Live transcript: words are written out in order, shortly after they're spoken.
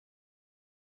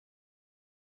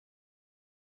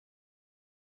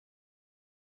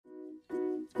Hello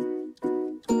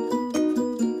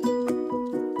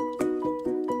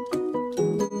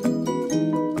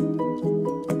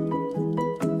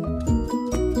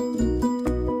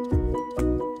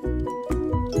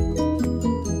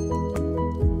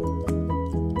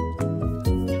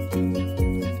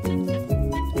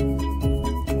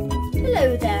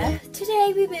there.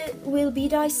 Today we'll be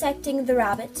dissecting the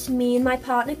rabbit, me and my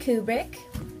partner Kubrick.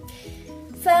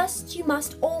 First, you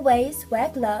must always wear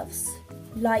gloves,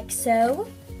 like so.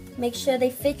 Make sure they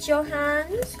fit your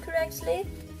hands correctly.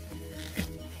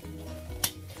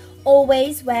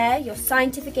 Always wear your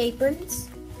scientific aprons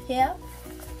here.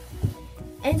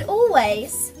 And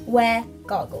always wear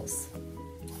goggles.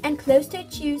 And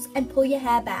closed-toed shoes and pull your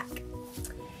hair back.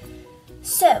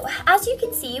 So, as you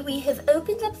can see, we have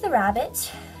opened up the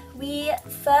rabbit. We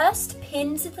first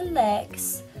pinned the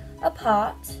legs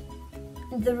apart.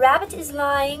 The rabbit is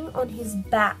lying on his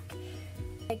back.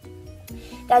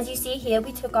 As you see here,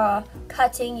 we took our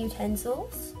cutting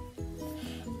utensils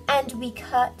and we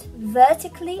cut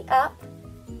vertically up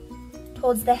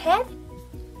towards the head.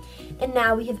 And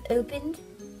now we have opened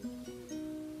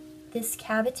this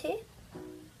cavity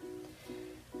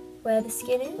where the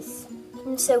skin is.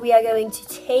 And so we are going to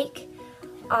take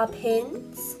our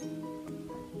pins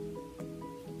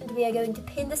and we are going to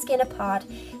pin the skin apart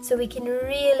so we can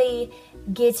really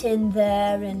get in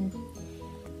there and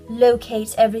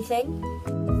locate everything.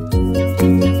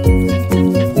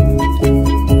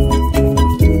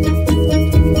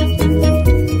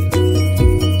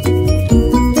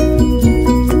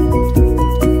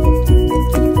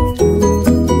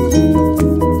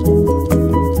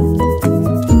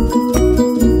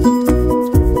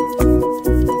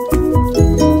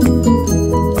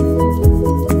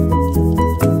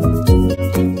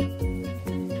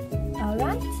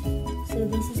 So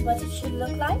this is what it should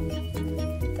look like.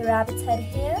 The rabbit's head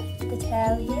here, the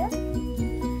tail here,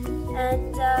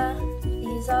 and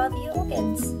these are the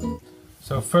organs.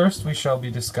 So first we shall be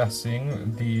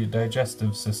discussing the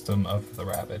digestive system of the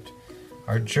rabbit.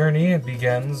 Our journey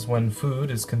begins when food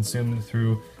is consumed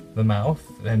through the mouth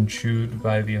and chewed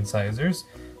by the incisors.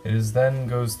 It then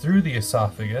goes through the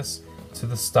esophagus to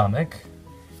the stomach.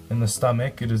 In the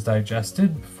stomach it is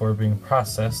digested before being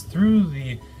processed through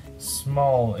the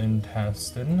small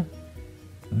intestine.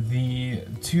 The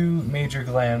two major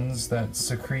glands that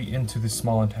secrete into the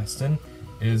small intestine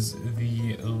is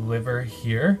the liver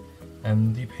here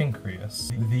and the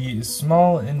pancreas. The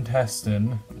small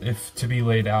intestine, if to be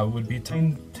laid out, would be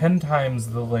 10 times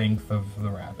the length of the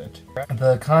rabbit.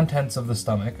 The contents of the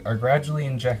stomach are gradually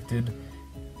injected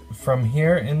from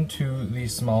here into the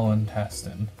small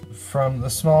intestine. From the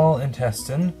small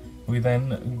intestine, we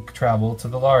then travel to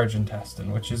the large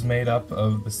intestine, which is made up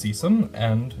of the caecum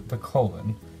and the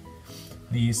colon.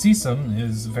 The caecum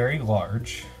is very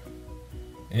large.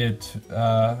 It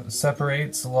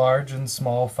separates large and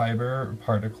small fiber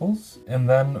particles, and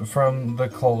then from the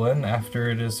colon, after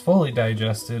it is fully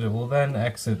digested, it will then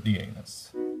exit the anus.